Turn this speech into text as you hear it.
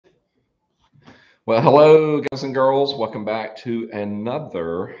Well, hello, guys and girls. Welcome back to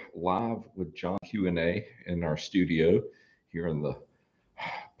another live with John Q&A in our studio here in the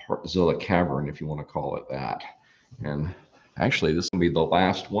Partzilla Cavern, if you want to call it that. And actually, this will be the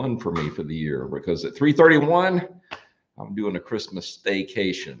last one for me for the year because at 3:31, I'm doing a Christmas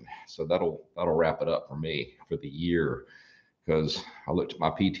staycation. So that'll wrap it up for me for the year because I looked at my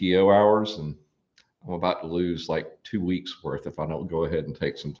PTO hours and I'm about to lose like 2 weeks worth if I don't go ahead and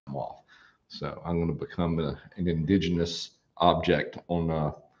take some time off. So I'm going to become an indigenous object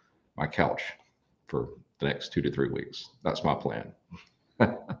on my couch for the next 2 to 3 weeks. That's my plan.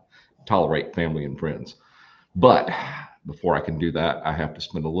 Tolerate family and friends. But before I can do that, I have to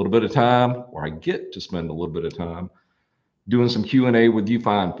spend a little bit of time, or I get to spend a little bit of time doing some Q&A with you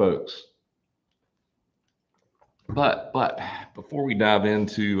fine folks. But before we dive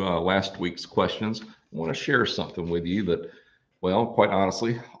into last week's questions, I want to share something with you that, well, quite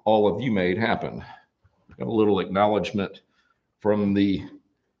honestly, all of you made happen. Got a little acknowledgement from the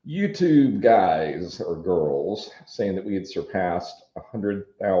YouTube guys or girls saying that we had surpassed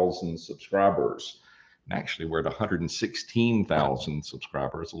 100,000 subscribers. And actually, we're at 116,000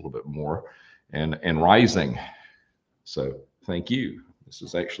 subscribers, a little bit more, and rising. So thank you. This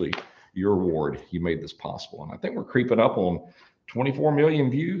is actually your award. You made this possible. And I think we're creeping up on 24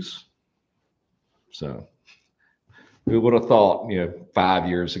 million views. So who would have thought, 5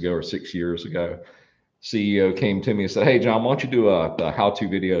 years ago or 6 years ago, CEO came to me and said, "Hey, John, why don't you do a how-to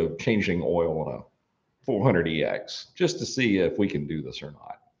video changing oil on a 400EX just to see if we can do this or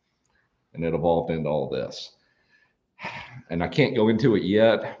not?" And it evolved into all this. And I can't go into it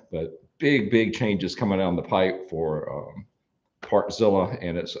yet, but big changes coming down the pipe for Partzilla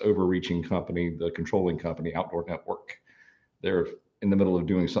and its overreaching company, the controlling company, Outdoor Network. They're in the middle of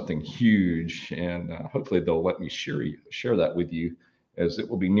doing something huge, and hopefully they'll let me share that with you, as it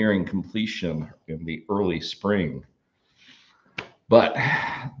will be nearing completion in the early spring. But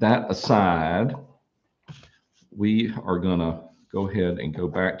that aside, we are going to go ahead and go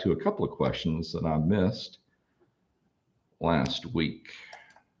back to a couple of questions that I missed last week.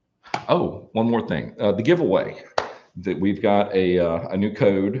 Oh, one more thing. The giveaway. That we've got a new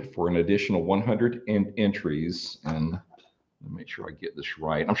code for an additional 100 entries, and let me make sure I get this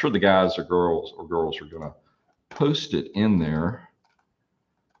right. I'm sure the guys or girls are going to post it in there.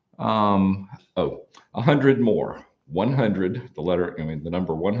 100 more, 100, the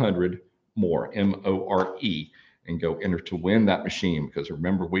number 100 more, MORE, and go enter to win that machine, because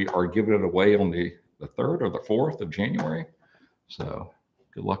remember, we are giving it away on the 3rd or the 4th of January. So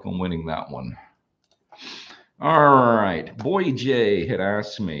good luck on winning that one. All right, Boy J had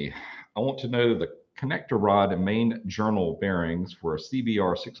asked me, I want to know the connector rod and main journal bearings for a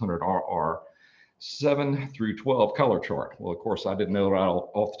CBR 600RR 7 through 12 color chart. Well, of course, I didn't know right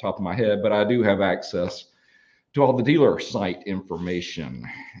off the top of my head, but I do have access to all the dealer site information.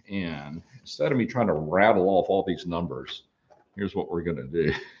 And instead of me trying to rattle off all these numbers, here's what we're going to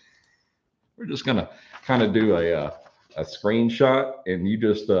do. We're just going to kind of do a screenshot, and you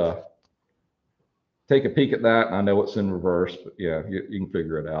just take a peek at that. And I know it's in reverse, but yeah, you can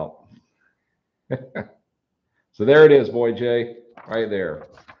figure it out. So there it is, Boy J, right there.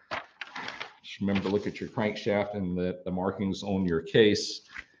 Just remember to look at your crankshaft and the markings on your case,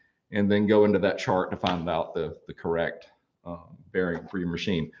 and then go into that chart to find out the correct bearing for your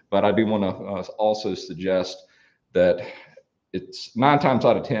machine. But I do want to also suggest that it's 9 times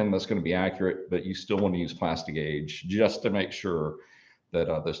out of 10 that's going to be accurate, but you still want to use plastic gauge just to make sure that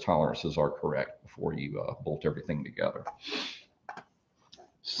those tolerances are correct before you bolt everything together.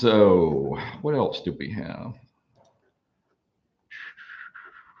 So what else do we have?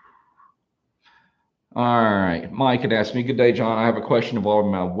 All right, Mike had asked me, "Good day, John. I have a question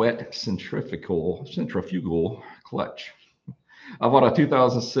involving my wet centrifugal clutch. I bought a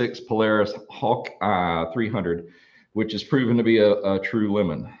 2006 Polaris Hawkeye 300, which has proven to be a true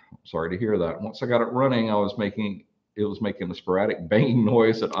lemon. Sorry to hear that. Once I got it running, it was making a sporadic banging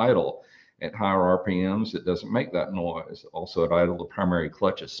noise at idle. At higher RPMs, it doesn't make that noise. Also at idle, the primary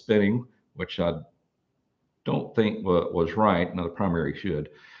clutch is spinning, which I don't think was right. No, the primary should.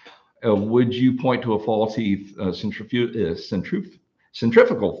 Would you point to a faulty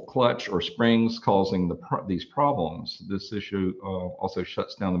centrifugal clutch or springs causing these problems? This issue also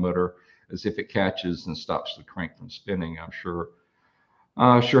shuts down the motor as if it catches and stops the crank from spinning. I'm sure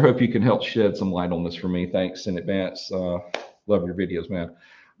hope you can help shed some light on this for me. Thanks in advance. Love your videos, man."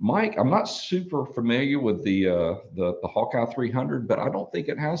 Mike, I'm not super familiar with the Hawkeye 300, but I don't think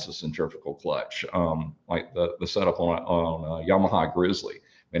it has a centrifugal clutch like the setup on Yamaha Grizzly. I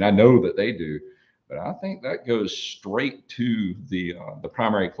mean, I know that they do, But I think that goes straight to the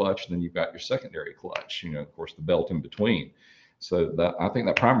primary clutch, and then you've got your secondary clutch. Of course, the belt in between. So that I think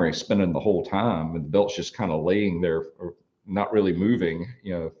that primary is spinning the whole time, and the belt's just kind of laying there, or not really moving,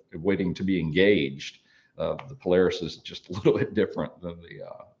 waiting to be engaged. The Polaris is just a little bit different than the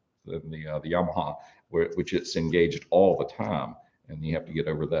Yamaha, which it's engaged all the time, and you have to get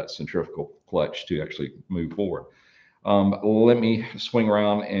over that centrifugal clutch to actually move forward. Let me swing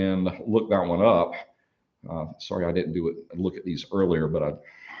around and look that one up. Sorry, I didn't look at these earlier, but I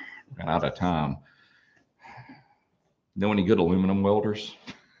ran out of time. Know any good aluminum welders?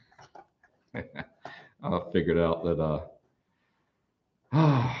 I figured out that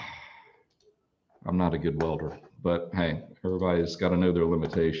I'm not a good welder, but hey, everybody's got to know their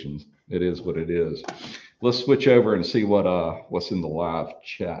limitations. It is what it is. Let's switch over and see what's in the live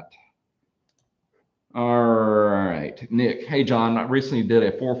chat. All right, Nick. Hey, John, I recently did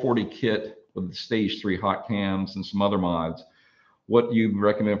a 440 kit with the stage 3 hot cams and some other mods. What do you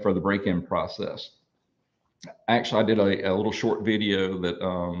recommend for the break-in process? Actually, I did a little short video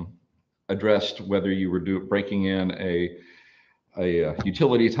that addressed whether you were breaking in a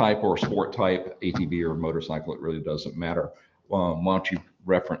utility type or a sport type ATV or motorcycle. It really doesn't matter. Why don't you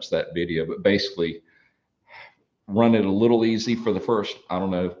reference that video? But basically, run it a little easy for the first, I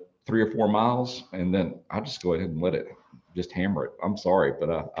don't know, 3 or 4 miles, and then I just go ahead and let it just hammer it. I'm sorry,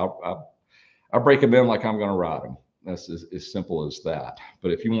 but I break them in like I'm going to ride them. That's as simple as that.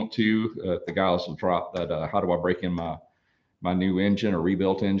 But if you want to, the guys will drop that. How do I break in my new engine or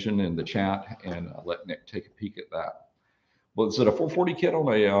rebuilt engine in the chat, and let Nick take a peek at that. Well, is it a 440 kit on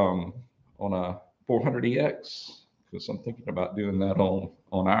a 400EX? Because I'm thinking about doing that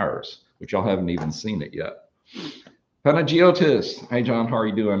on ours, which y'all haven't even seen it yet. Panagiotis, hey John, how are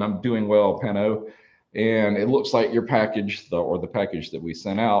you doing? I'm doing well, Pano. And it looks like your package, the package that we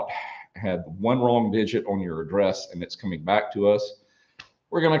sent out, had one wrong digit on your address, and it's coming back to us.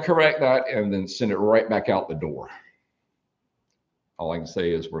 We're going to correct that and then send it right back out the door. All I can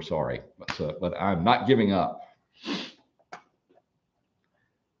say is we're sorry, but I'm not giving up.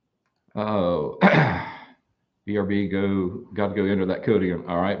 Oh, BRB, got to go enter that code again.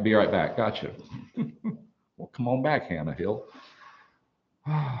 All right, be right back. Gotcha. Well, come on back, Hannah Hill.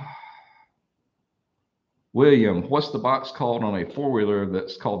 William, what's the box called on a 4-wheeler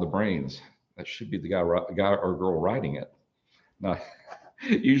that's called the brains? That should be the guy or girl riding it. No,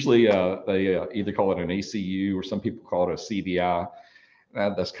 usually they either call it an ACU or some people call it a CDI.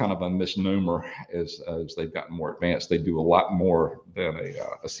 That's kind of a misnomer as they've gotten more advanced. They do a lot more than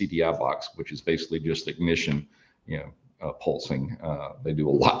a CDI box, which is basically just ignition, pulsing. They do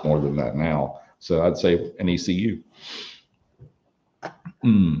a lot more than that now. So I'd say an ECU.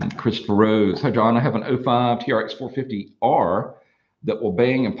 Christopher Rose. Hi, John. I have an 05 TRX 450R that will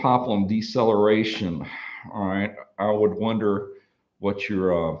bang and pop on deceleration. All right. I would wonder what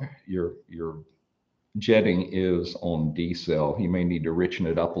your jetting is on decel. You may need to richen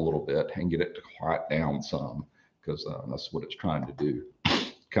it up a little bit and get it to quiet down some, because that's what it's trying to do.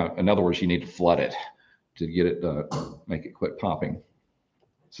 In other words, you need to flood it to get it to make it quit popping.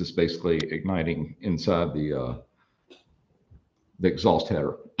 It's just basically igniting inside the exhaust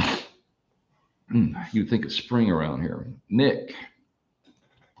header. You'd think it's spring around here. Nick.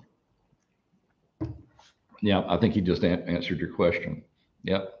 Yeah, I think he just answered your question.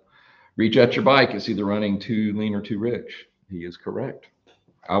 Yep. Rejet your bike. It's either running too lean or too rich. He is correct.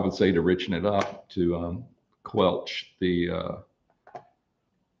 I would say to richen it up to quelch the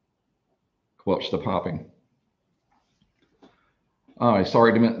popping. All right,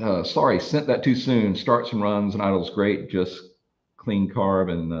 sorry, sent that too soon. Starts and runs and idles great. Just clean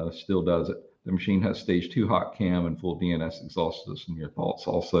carb and still does it. The machine has stage 2 hot cam and full DNS exhaust system. Your thoughts?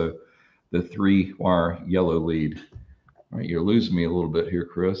 Also, the 3-wire yellow lead. All right, you're losing me a little bit here,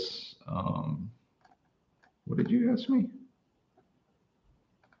 Chris. What did you ask me?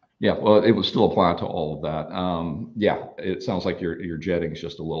 Yeah, well, it would still apply to all of that. Yeah, it sounds like your jetting is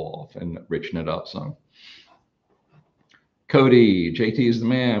just a little off and richen it up some. Cody, JT is the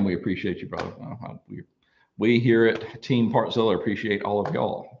man. We appreciate you, brother. We here at Team Partzilla appreciate all of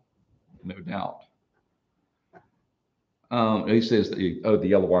y'all, no doubt. He says that the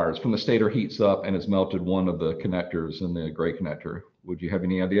yellow wires from the stator heats up and has melted one of the connectors in the gray connector. Would you have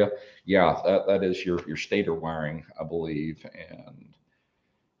any idea? Yeah, that is your stator wiring, I believe, and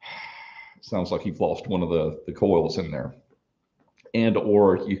it sounds like you've lost one of the coils in there, and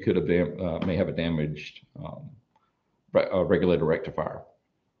or you could have may have a damaged regulator rectifier.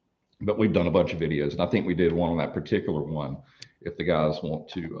 But we've done a bunch of videos, and I think we did one on that particular one. If the guys want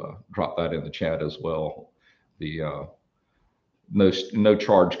to drop that in the chat as well, the no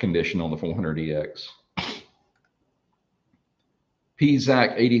charge condition on the 400EX.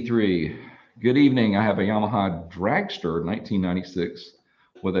 PZAC 83. Good evening. I have a Yamaha Dragster 1996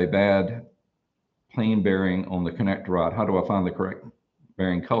 with a bad plain bearing on the connector rod. How do I find the correct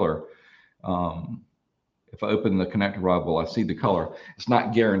bearing color? If I open the connector rod, will I see the color? It's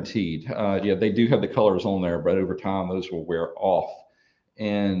not guaranteed. Yeah, they do have the colors on there, but over time those will wear off.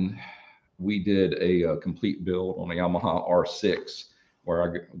 And we did a complete build on a Yamaha R6 where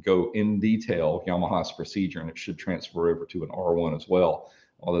I go in detail Yamaha's procedure, and it should transfer over to an R1 as well.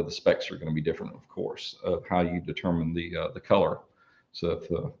 Although the specs are going to be different, of course, of how you determine the color. So if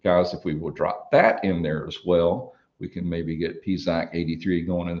guys, if we will drop that in there as well, we can maybe get PZAC 83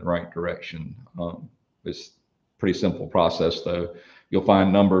 going in the right direction. It's a pretty simple process, though. You'll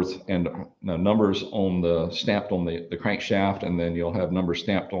find numbers and numbers on the stamped on the crankshaft, and then you'll have numbers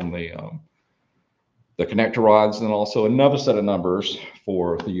stamped on the connector rods, and also another set of numbers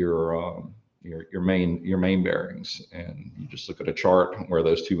for your main bearings. And you just look at a chart where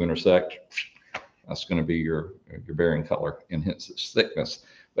those two intersect. That's going to be your bearing color and hence its thickness.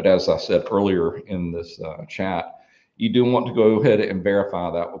 But as I said earlier in this chat, you do want to go ahead and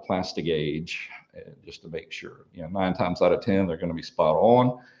verify that with Plastigauge just to make sure. 9 times out of 10 they're going to be spot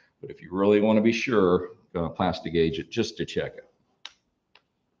on. But if you really want to be sure, Plastigauge it just to check it.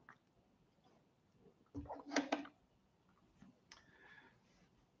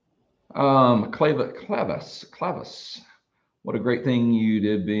 Clavis. What a great thing you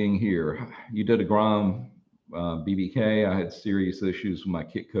did being here. You did a Grom BBK. I had serious issues with my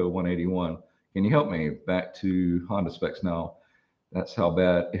Kitco 181. Can you help me? Back to Honda specs now. That's how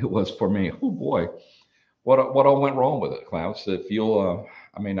bad it was for me. Oh boy, what all went wrong with it, Klaus? If you'll,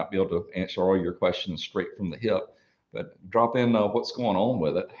 I may not be able to answer all your questions straight from the hip, but drop in what's going on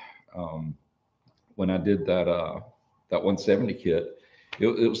with it. When I did that 170 kit,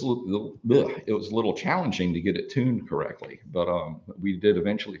 it was a little challenging to get it tuned correctly, but we did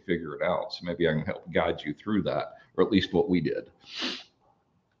eventually figure it out. So maybe I can help guide you through that, or at least what we did.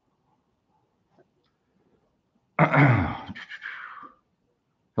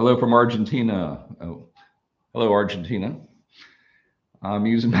 Hello from Argentina. Oh, hello, Argentina. I'm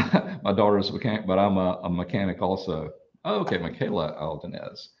using my daughter as a mechanic, but I'm a mechanic also. Oh, okay, Michaela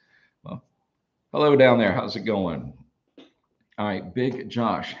Aldenez. Well, hello down there. How's it going? All right, Big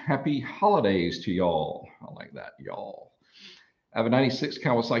Josh. Happy holidays to y'all. I like that, y'all. I have a 96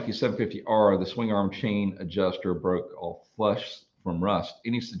 Kawasaki 750R. The swing arm chain adjuster broke off flush from rust.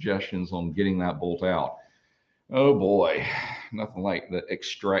 Any suggestions on getting that bolt out? Oh boy, nothing like the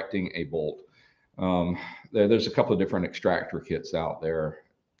extracting a bolt. There's a couple of different extractor kits out there.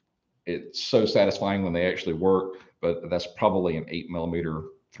 It's so satisfying when they actually work, but that's probably an 8mm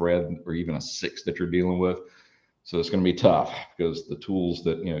thread or even a 6 that you're dealing with. So it's going to be tough because the tools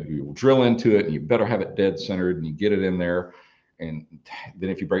that you will drill into it, and you better have it dead centered, and you get it in there. And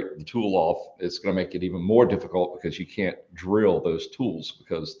then if you break the tool off, it's going to make it even more difficult because you can't drill those tools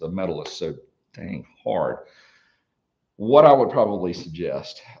because the metal is so dang hard. What I would probably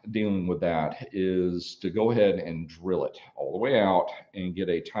suggest dealing with that is to go ahead and drill it all the way out and get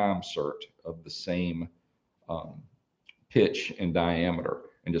a time cert of the same pitch and diameter,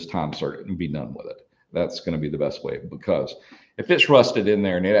 and just time cert it and be done with it. That's going to be the best way, because if it's rusted in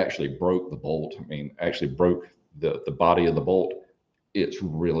there and it actually broke the bolt, actually broke the body of the bolt, it's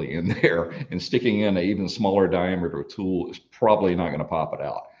really in there, and sticking in an even smaller diameter tool is probably not going to pop it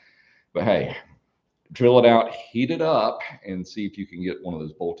out. But hey, drill it out, heat it up, and see if you can get one of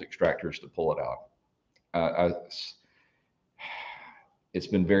those bolt extractors to pull it out. It's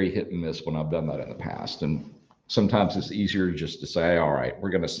been very hit and miss when I've done that in the past, and sometimes it's easier just to say, all right, we're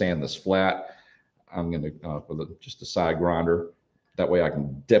going to sand this flat. I'm going to with just a side grinder. That way I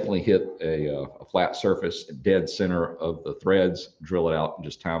can definitely hit a flat surface, dead center of the threads, drill it out, and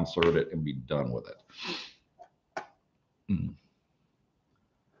just time cert it and be done with it.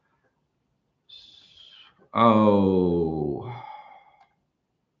 Oh,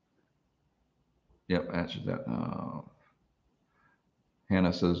 yep, answered that.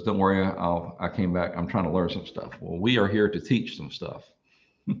 Hannah says, don't worry, I came back. I'm trying to learn some stuff. Well, we are here to teach some stuff.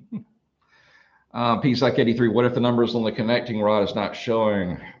 PSAC 83, what if the numbers on the connecting rod is not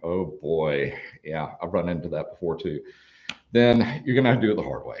showing? Oh boy, yeah, I've run into that before too. Then you're gonna have to do it the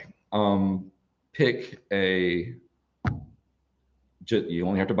hard way. You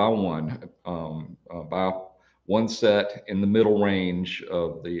only have to buy one. Buy one set in the middle range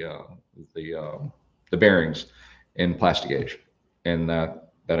of the bearings in Plastigauge, and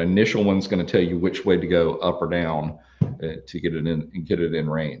that initial one's going to tell you which way to go, up or down, to get it in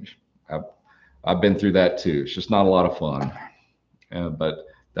range. I've been through that too. It's just not a lot of fun. But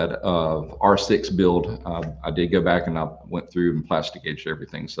that R6 build, I did go back and I went through and plastic edged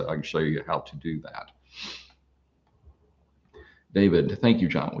everything, so I can show you how to do that. David, thank you,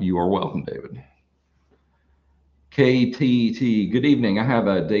 John. You are welcome, David. KTT, good evening. I have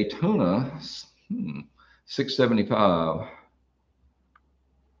a Daytona 675.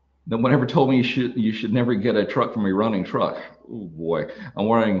 No one ever told me you should never get a truck from a running truck. Oh boy, I'm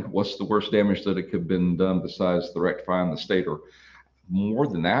wondering what's the worst damage that it could have been done besides the rectifier and the stator. More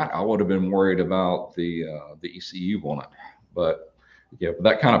than that, I would have been worried about the ECU on it. But yeah,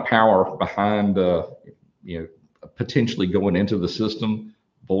 that kind of power behind potentially going into the system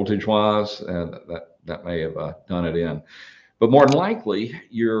voltage wise, that may have done it in. But more than likely,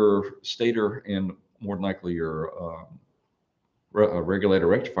 your stator and more than likely your regulator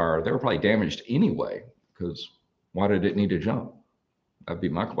rectifier, they were probably damaged anyway, because why did it need to jump? That'd be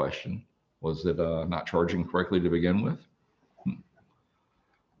my question. Was it not charging correctly to begin with?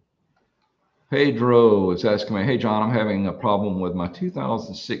 Pedro is asking me, hey, John, I'm having a problem with my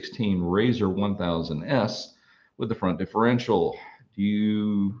 2016 Razor 1000S with the front differential. Do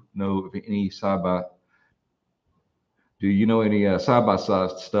you know any side-by-side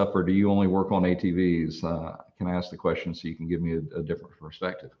stuff, or do you only work on ATVs? Can I ask the question so you can give me a different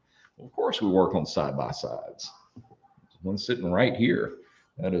perspective? Well, of course, we work on side-by-sides. One sitting right here.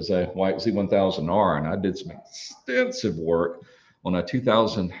 That is a white Z1000R, and I did some extensive work on a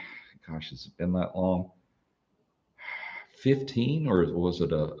 2000. Gosh, has it been that long? 15, or was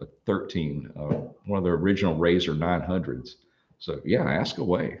it a 13? One of the original Razor 900s. So yeah, ask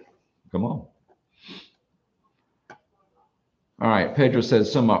away. Come on. All right, Pedro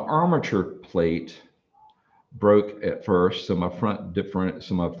says, so my armature plate broke at first, so my front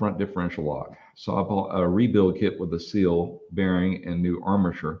differential lock. So I bought a rebuild kit with a seal, bearing, and new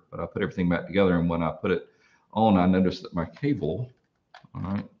armature, but I put everything back together, and when I put it on, I noticed that my cable, all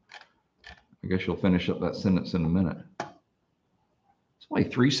right, I guess you'll finish up that sentence in a minute. It's only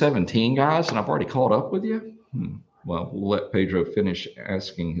 3:17, guys, and I've already caught up with you? Well, we'll let Pedro finish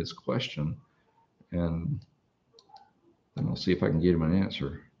asking his question, and then I'll see if I can get him an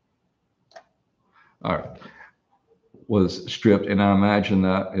answer. All right. Was stripped, and I imagine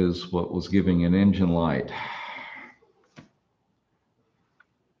that is what was giving an engine light.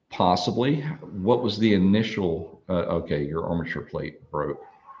 Possibly. What was the initial? Okay, your armature plate broke.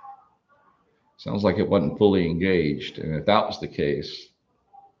 Sounds like it wasn't fully engaged, and if that was the case,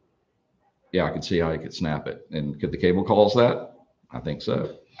 yeah, I could see how you could snap it. And could the cable cause that? I think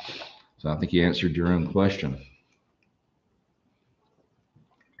so. So I think you answered your own question.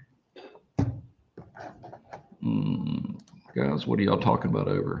 Guys, what are y'all talking about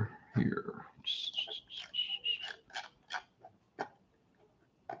over here?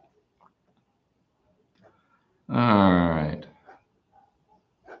 All right.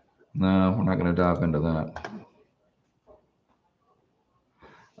 No, we're not going to dive into that.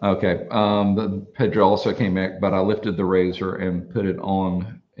 Okay. Pedro also came back, but I lifted the Razor and put it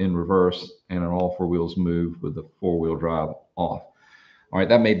on in reverse, and all four wheels moved with the four-wheel drive off. All right,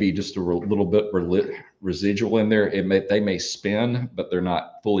 that may be just a little bit residual in there. They may spin, but they're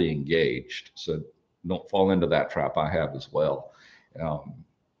not fully engaged. So don't fall into that trap. I have as well.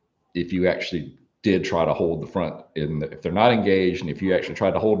 If you actually did try to hold the front, if they're not engaged, and if you actually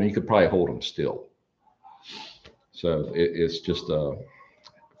tried to hold them, you could probably hold them still. So it's just a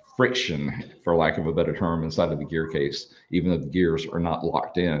friction, for lack of a better term, inside of the gear case, even though the gears are not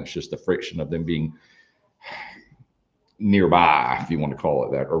locked in. It's just the friction of them being nearby, if you want to call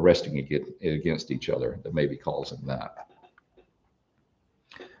it that, or resting against each other, that may be causing that.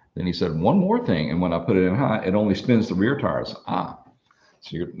 Then he said one more thing, and when I put it in high, it only spins the rear tires.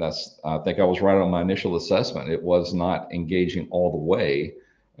 So I think I was right on my initial assessment. It was not engaging all the way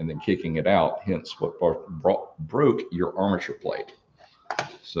and then kicking it out, hence what broke your armature plate.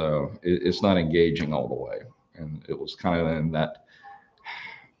 So it's not engaging all the way, and it was kind of in that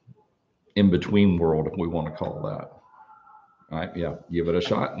in-between world, if we want to call that. All right, yeah, give it a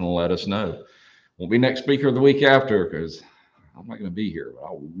shot and let us know. Won't be next speaker the week after, because I'm not going to be here, but I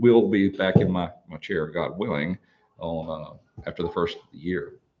will be back in my chair, God willing, on after the first of the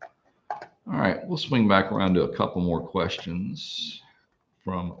year. All right, we'll swing back around to a couple more questions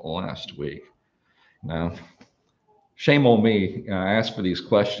from last week. Now, shame on me. I asked for these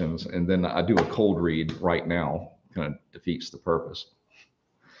questions, and then I do a cold read right now. Kind of defeats the purpose.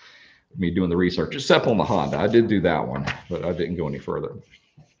 Me doing the research, except on the Honda. I did do that one, but I didn't go any further.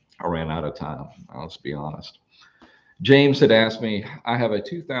 I ran out of time. Let's be honest. James had asked me, I have a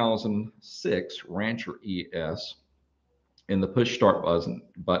 2006 Rancher ES, and the push start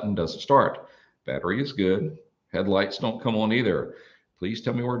button doesn't start. Battery is good. Headlights don't come on either. please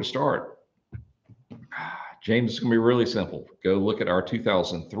tell me where to start. James, it's going to be really simple. Go look at our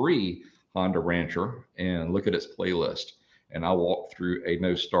 2003 Honda Rancher and look at its playlist. And I'll walk through a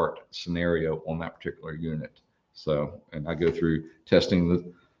no start scenario on that particular unit. So, and I go through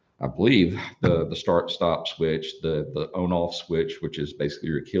testing I believe the start stop switch, the on off switch, which is basically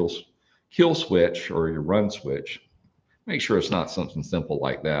your kill switch or your run switch. Make sure it's not something simple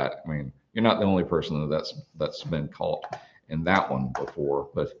like that. I mean, you're not the only person that's been caught in that one before,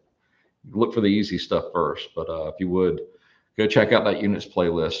 but look for the easy stuff first. But if you would, go check out that unit's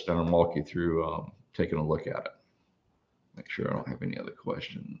playlist and I'll walk you through taking a look at it. Make sure I don't have any other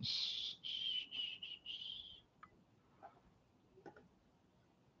questions.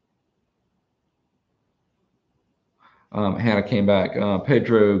 Hannah came back.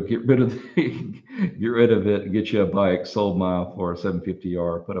 Pedro, get rid of it. Get you a bike. Sold mile for a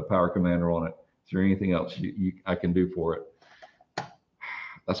 750R. Put a power commander on it. Is there anything else I can do for it?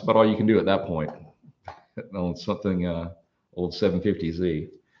 That's about all you can do at that point. On something old 750Z.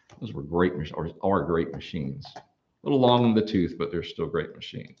 Those were great, or are great machines. A little long in the tooth, but they're still great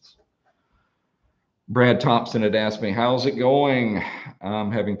machines. Brad Thompson had asked me, how's it going?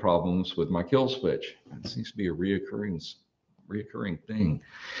 I'm having problems with my kill switch. It seems to be a reoccurring thing.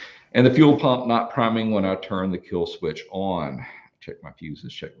 And the fuel pump not priming when I turn the kill switch on. Check my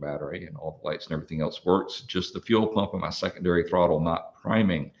fuses, check battery, and all the lights and everything else works. Just the fuel pump and my secondary throttle not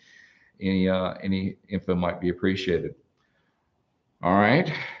priming. Any info might be appreciated. All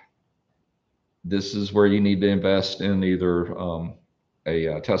right. This is where you need to invest in either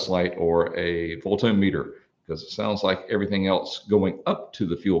a test light or a voltometer, because it sounds like everything else going up to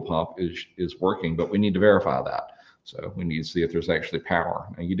the fuel pump is working, but we need to verify that. So we need to see if there's actually power.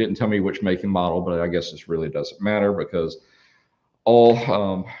 And you didn't tell me which make and model, but I guess this really doesn't matter because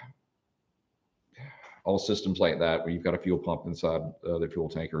all systems like that, where you've got a fuel pump inside the fuel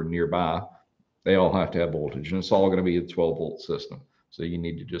tank or nearby, they all have to have voltage, and it's all going to be a 12-volt system. So you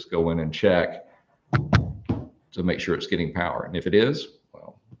need to just go in and check to make sure it's getting power. And if it is,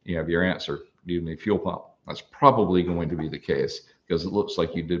 well, you have your answer. You need a fuel pump. That's probably going to be the case because it looks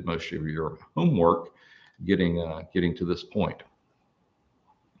like you did most of your homework getting to this point.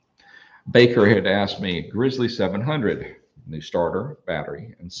 Baker had asked me, Grizzly 700, new starter,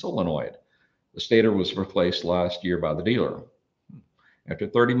 battery, and solenoid. The stator was replaced last year by the dealer. After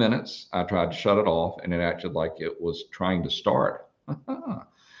 30 minutes, I tried to shut it off and it acted like it was trying to start.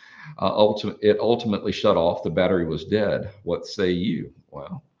 It ultimately shut off. The battery was dead. What say you?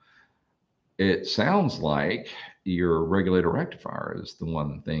 Well, it sounds like your regulator rectifier is the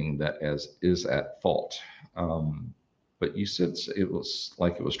one thing that is at fault. But you said it was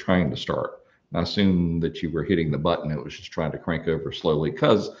like it was trying to start. I assume that you were hitting the button. It was just trying to crank over slowly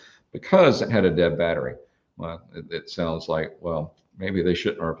because it had a dead battery. Well, it sounds like, well, maybe they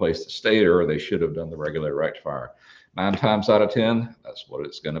shouldn't replace the stator, or they should have done the regulator rectifier. 9 times out of 10, that's what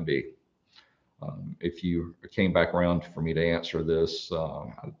it's going to be. If you came back around for me to answer this,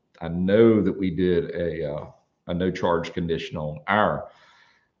 I know that we did a no charge condition on our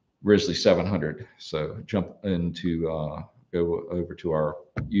Grizzly 700. So jump into, go over to our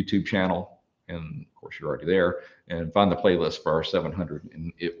YouTube channel, and of course you're already there, and find the playlist for our 700,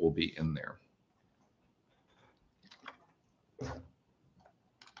 and it will be in there.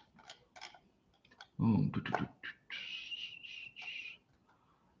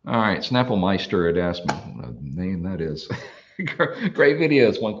 All right, Snapplemeister had asked me, what a name that is. Great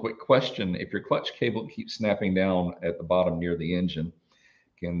videos. One quick question. If your clutch cable keeps snapping down at the bottom near the engine,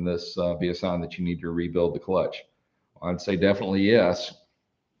 can this be a sign that you need to rebuild the clutch? I'd say definitely yes.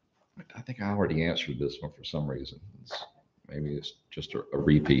 I think I already answered this one for some reason. Maybe it's just a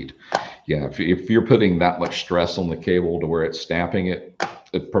repeat. Yeah, if you're putting that much stress on the cable to where it's snapping it,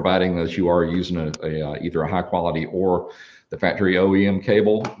 providing that you are using either a high quality or the factory OEM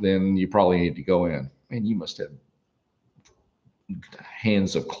cable, then you probably need to go in. Man, you must have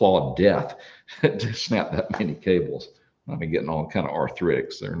hands of clawed death to snap that many cables. I've been getting all kind of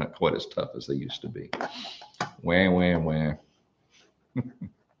arthritics. They're not quite as tough as they used to be. Wham, wham, wham.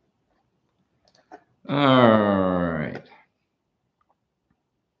 All right.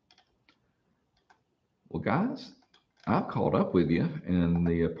 Well, guys, I've caught up with you, and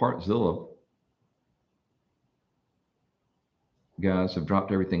the Partzilla guys have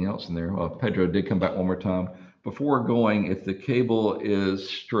dropped everything else in there. Pedro did come back one more time. Before going, if the cable is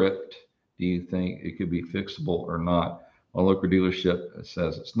stripped, do you think it could be fixable or not? My local dealership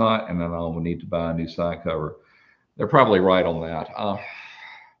says it's not, and then I'll need to buy a new side cover. They're probably right on that. I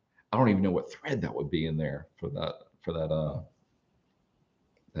don't even know what thread that would be in there for that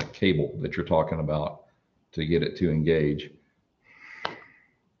cable that you're talking about to get it to engage.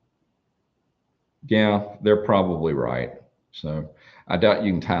 Yeah, they're probably right. So I doubt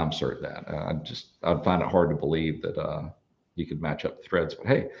you can time cert that. I'd find it hard to believe that you could match up the threads. But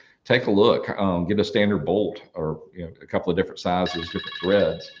hey, take a look. Get a standard bolt or a couple of different sizes, different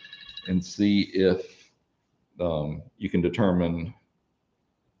threads, and see if you can determine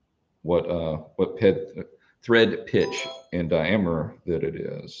what thread pitch and diameter that it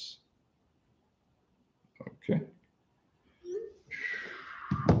is. Okay.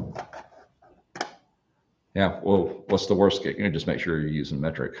 Yeah. Well, what's the worst? Just make sure you're using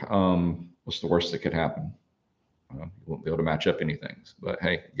metric. What's the worst that could happen? You won't be able to match up anything. But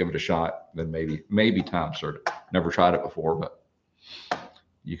hey, give it a shot. Then maybe time cert. Never tried it before, but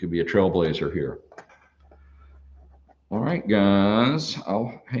you could be a trailblazer here. All right, guys.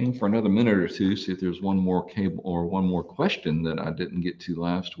 I'll hang for another minute or two, see if there's one more cable or one more question that I didn't get to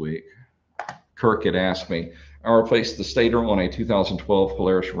last week. Kirk had asked me, I replaced the stator on a 2012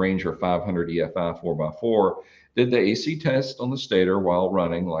 Polaris Ranger 500 EFI 4x4. Did the AC test on the stator while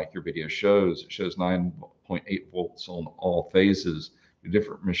running like your video shows. It shows 9.8 volts on all phases. The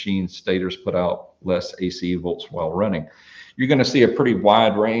different machine stators put out less AC volts while running. You're going to see a pretty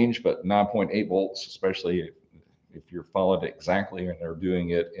wide range, but 9.8 volts, especially if you're followed exactly and they're doing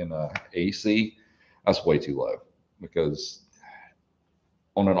it in a AC, that's way too low, because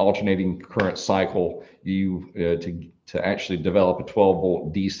on an alternating current cycle, you to actually develop a 12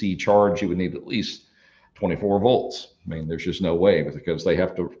 volt DC charge, you would need at least 24 volts. I mean, there's just no way, because they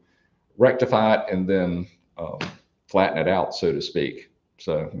have to rectify it and then flatten it out, so to speak.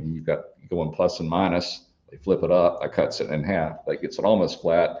 So you've got going plus and minus. They flip it up, that cuts it in half, that gets it almost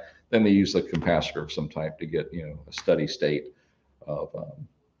flat. Then they use a capacitor of some type to get a steady state of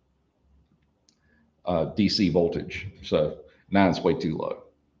DC voltage. So 9's way too low.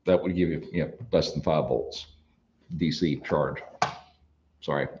 That would give you less than 5 volts DC charge.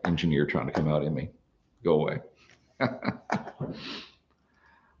 Sorry, engineer trying to come out in me. Go away.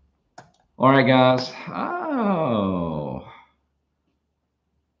 All right, guys. Oh,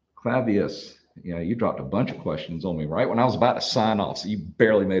 Clavius. Yeah, you dropped a bunch of questions on me right when I was about to sign off, so you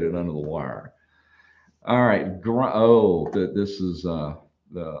barely made it under the wire. All right. This is the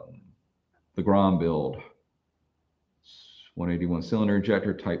Grom build. 181 cylinder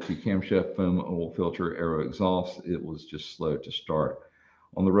injector, type 2 camshaft, foam oil filter, aero exhaust. It was just slow to start.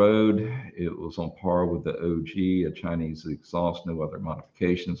 On the road, it was on par with the OG, a Chinese exhaust, no other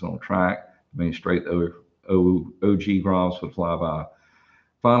modifications. On track, the main straight OG Groms would fly by.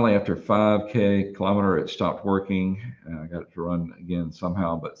 Finally, after 5K kilometer, it stopped working. I got it to run again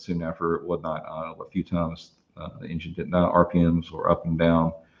somehow, but soon after it would not idle. A few times the engine did not, RPMs were up and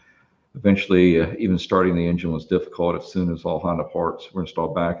down. Eventually, even starting the engine was difficult. As soon as all Honda parts were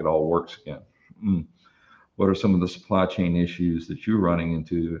installed back, it all works again. What are some of the supply chain issues that you're running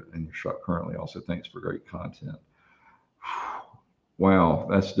into in your shop currently? Also, thanks for great content. Wow,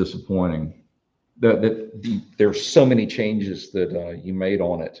 that's disappointing. There's so many changes that you made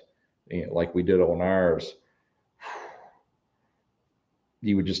on it, like we did on ours.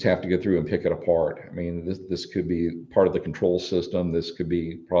 You would just have to go through and pick it apart. I mean, this could be part of the control system. This could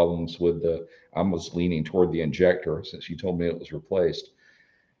be problems with I was leaning toward the injector since you told me it was replaced.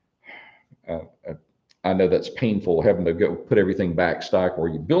 I know that's painful, having to go put everything back stock where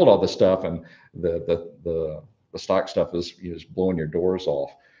you build all the stuff and the stock stuff is just blowing your doors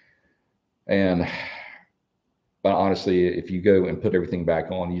off. But honestly, if you go and put everything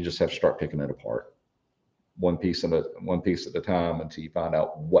back on, you just have to start picking it apart, one piece at a time, until you find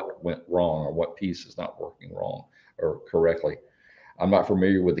out what went wrong or what piece is not working wrong or correctly. I'm not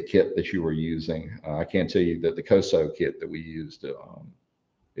familiar with the kit that you were using. I can tell you that the COSO kit that we used,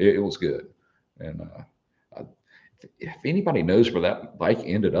 it was good. And if anybody knows where that bike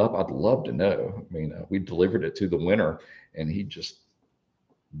ended up, I'd love to know. I mean, we delivered it to the winner and he just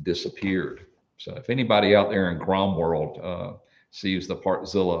disappeared. So if anybody out there in Grom world sees the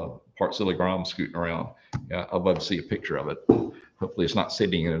Partzilla Grom scooting around, yeah, I'd love to see a picture of it. Hopefully it's not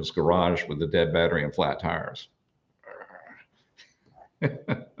sitting in his garage with a dead battery and flat tires.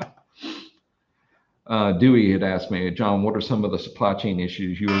 Dewey had asked me, John, what are some of the supply chain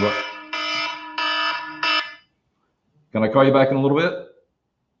issues you were... Can I call you back in a little bit?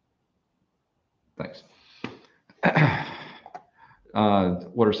 Thanks.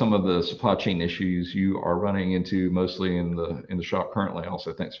 What are some of the supply chain issues you are running into mostly in the shop currently?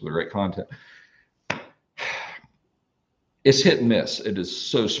 Also, thanks for the great content. It's hit and miss. It is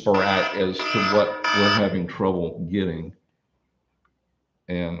so sporadic as to what we're having trouble getting.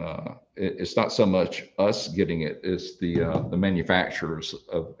 And it's not so much us getting it, it's the manufacturers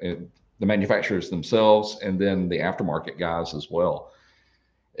the manufacturers themselves, and then the aftermarket guys as well.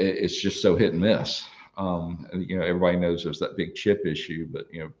 it's just so hit and miss. And, everybody knows there's that big chip issue, but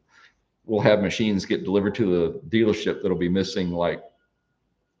we'll have machines get delivered to the dealership that'll be missing like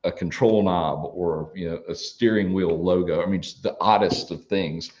a control knob or a steering wheel logo. I mean, just the oddest of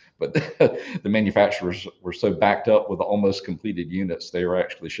things. But the manufacturers were so backed up with almost completed units, they were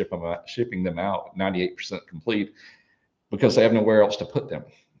actually shipping them out 98% complete because they have nowhere else to put them.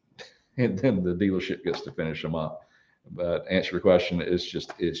 And then the dealership gets to finish them up. But answer your question, it's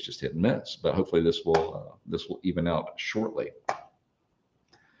just hit and miss. But hopefully this will even out shortly.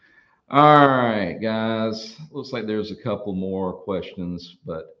 All right, guys. Looks like there's a couple more questions,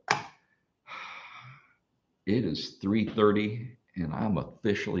 but it is 3:30 and I'm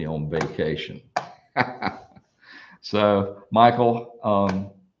officially on vacation. So,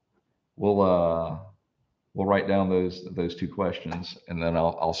 Michael, we'll write down those two questions, and then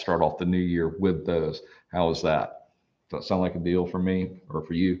I'll start off the new year with those. How is that? Does that sound like a deal for me or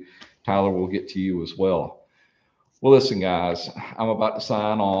for you? Tyler, we'll get to you as well. Well, listen, guys, I'm about to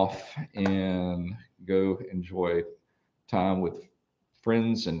sign off and go enjoy time with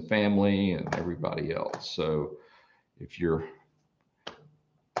friends and family and everybody else. So if you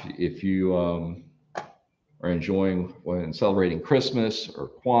are enjoying and celebrating Christmas or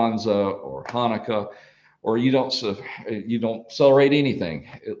Kwanzaa or Hanukkah, or you don't celebrate anything,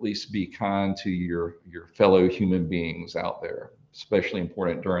 at least be kind to your fellow human beings out there, especially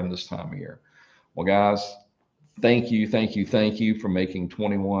important during this time of year. Well, guys, thank you for making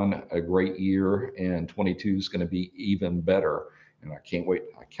 21 a great year, and 22 is going to be even better. And I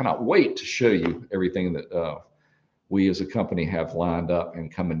cannot wait to show you everything that we as a company have lined up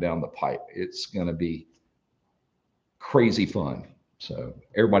and coming down the pipe. It's going to be crazy fun. So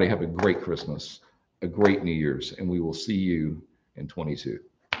everybody have a great Christmas, a great New Year's, and we will see you in 22.